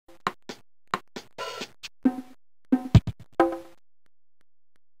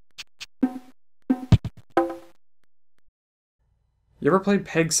You ever played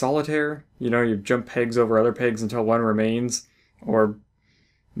Peg Solitaire? You know, you jump pegs over other pegs until one remains? Or,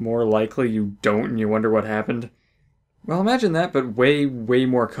 more likely, you don't and you wonder what happened? Well, imagine that, but way, way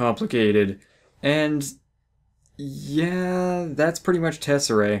more complicated. And, yeah, that's pretty much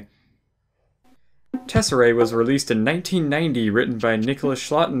Tesserae. Tesserae was released in 1990, written by Nicholas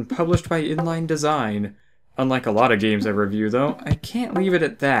Schlott and published by Inline Design. Unlike a lot of games I review, though, I can't leave it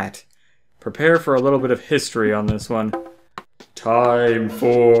at that. Prepare for a little bit of history on this one. Time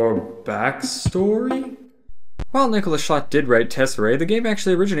for backstory? While Nicholas Schlott did write Tesserae, the game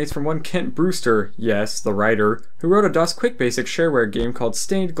actually originates from one Kent Brewster, yes, the writer, who wrote a DOS Quick Basic shareware game called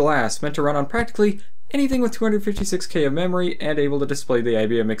Stained Glass, meant to run on practically anything with 256K of memory and able to display the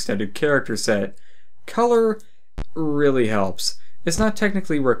IBM Extended Character Set. Color really helps. It's not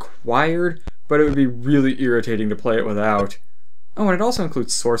technically required, but it would be really irritating to play it without. Oh, and it also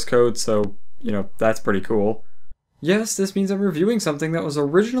includes source code, so, you know, that's pretty cool. Yes, this means I'm reviewing something that was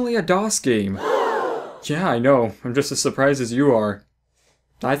originally a DOS game. Yeah, I know. I'm just as surprised as you are.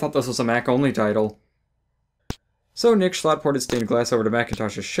 I thought this was a Mac-only title. So Nick Schlott ported Stained Glass over to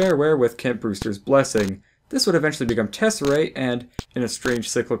Macintosh's shareware with Kent Brewster's blessing. This would eventually become Tesserae, and, in a strange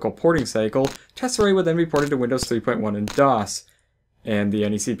cyclical porting cycle, Tesserae would then be ported to Windows 3.1 and DOS, and the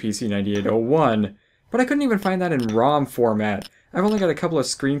NEC PC-9801. But I couldn't even find that in ROM format. I've only got a couple of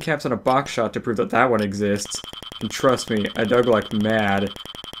screen caps and a box shot to prove that that one exists. And trust me, I dug like mad.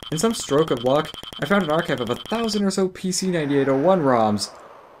 In some stroke of luck, I found an archive of 1,000 or so PC-9801 ROMs.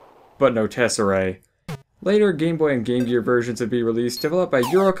 But no Tesserae. Later, Game Boy and Game Gear versions would be released, developed by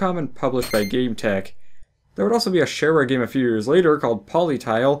Eurocom and published by GameTech. There would also be a shareware game a few years later called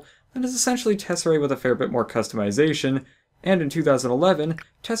Polytile, that is essentially Tesserae with a fair bit more customization, and in 2011,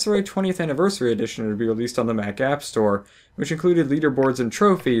 Tesserae 20th Anniversary Edition would be released on the Mac App Store, which included leaderboards and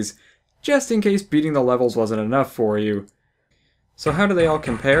trophies, just in case beating the levels wasn't enough for you. So how do they all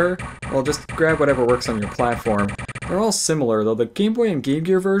compare? Well, just grab whatever works on your platform. They're all similar, though the Game Boy and Game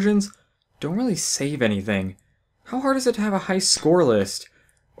Gear versions don't really save anything. How hard is it to have a high score list?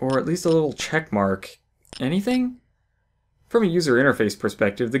 Or at least a little check mark? Anything? From a user interface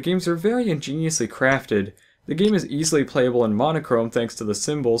perspective, the games are very ingeniously crafted. The game is easily playable in monochrome thanks to the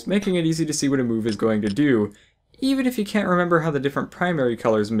symbols, making it easy to see what a move is going to do, even if you can't remember how the different primary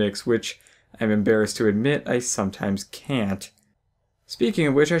colors mix, which, I'm embarrassed to admit, I sometimes can't. Speaking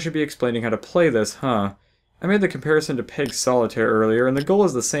of which, I should be explaining how to play this, huh? I made the comparison to Peg Solitaire earlier, and the goal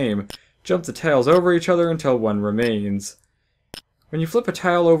is the same. Jump the tiles over each other until one remains. When you flip a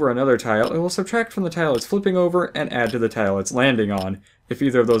tile over another tile, it will subtract from the tile it's flipping over and add to the tile it's landing on. If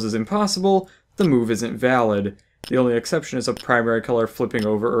either of those is impossible, the move isn't valid. The only exception is a primary color flipping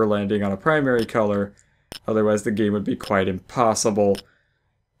over or landing on a primary color. Otherwise, the game would be quite impossible.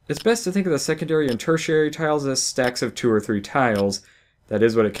 It's best to think of the secondary and tertiary tiles as stacks of 2 or 3 tiles. That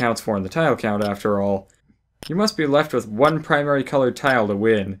is what it counts for in the tile count, after all. You must be left with one primary colored tile to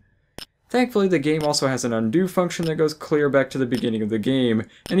win. Thankfully, the game also has an undo function that goes clear back to the beginning of the game,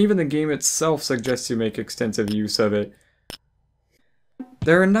 and even the game itself suggests you make extensive use of it.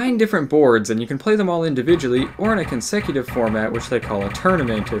 There are 9 different boards, and you can play them all individually, or in a consecutive format, which they call a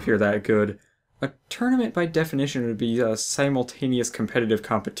tournament, if you're that good. A tournament, by definition, would be a simultaneous competitive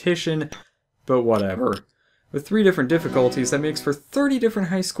competition, but whatever. With 3 different difficulties, that makes for 30 different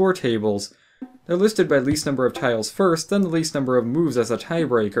high score tables. They're listed by least number of tiles first, then the least number of moves as a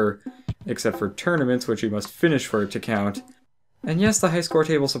tiebreaker, except for tournaments, which you must finish for it to count. And yes, the high score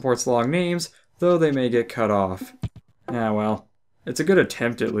table supports long names, though they may get cut off. Ah well, it's a good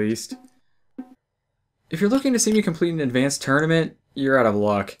attempt at least. If you're looking to see me complete an advanced tournament, you're out of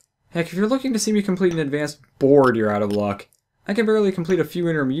luck. Heck, if you're looking to see me complete an advanced board, you're out of luck. I can barely complete a few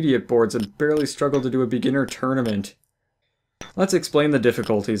intermediate boards and barely struggle to do a beginner tournament. Let's explain the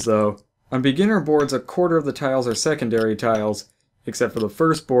difficulties, though. On beginner boards, a quarter of the tiles are secondary tiles, except for the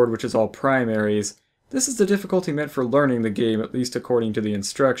first board, which is all primaries. This is the difficulty meant for learning the game, at least according to the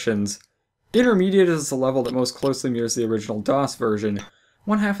instructions. Intermediate is the level that most closely mirrors the original DOS version.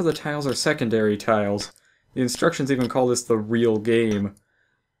 1/2 of the tiles are secondary tiles. The instructions even call this the real game.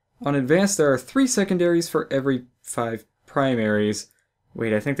 On advanced, there are 3 secondaries for every 5 primaries.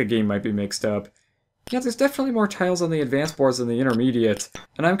 Wait, I think the game might be mixed up. Yeah, there's definitely more tiles on the advanced boards than the intermediate,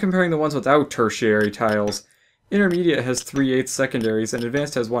 and I'm comparing the ones without tertiary tiles. Intermediate has 3/8 secondaries, and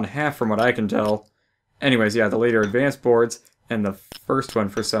advanced has 1/2 from what I can tell. Anyways, yeah, the later advanced boards, and the first one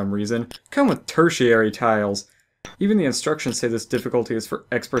for some reason, come with tertiary tiles. Even the instructions say this difficulty is for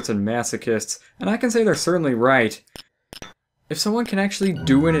experts and masochists, and I can say they're certainly right. If someone can actually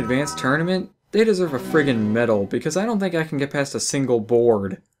do an advanced tournament, they deserve a friggin' medal, because I don't think I can get past a single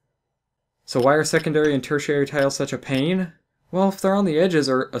board. So why are secondary and tertiary tiles such a pain? Well, if they're on the edges,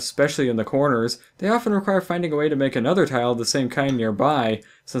 or especially in the corners, they often require finding a way to make another tile of the same kind nearby,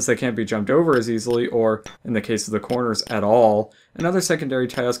 since they can't be jumped over as easily, or, in the case of the corners, at all, and other secondary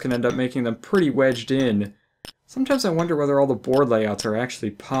tiles can end up making them pretty wedged in. Sometimes I wonder whether all the board layouts are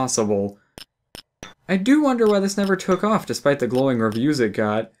actually possible. I do wonder why this never took off despite the glowing reviews it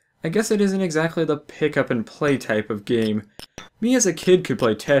got. I guess it isn't exactly the pick up and play type of game. Me as a kid could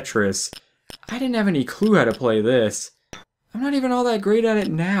play Tetris. I didn't have any clue how to play this. I'm not even all that great at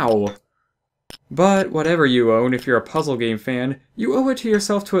it now. But whatever you own, if you're a puzzle game fan, you owe it to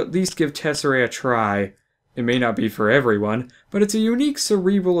yourself to at least give Tesserae a try. It may not be for everyone, but it's a unique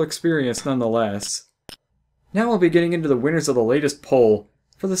cerebral experience nonetheless. Now I'll be getting into the winners of the latest poll.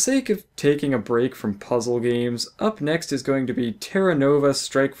 For the sake of taking a break from puzzle games, up next is going to be Terra Nova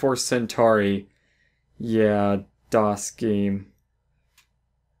Strike Force Centauri. Yeah, DOS game.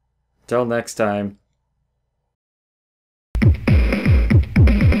 Till next time.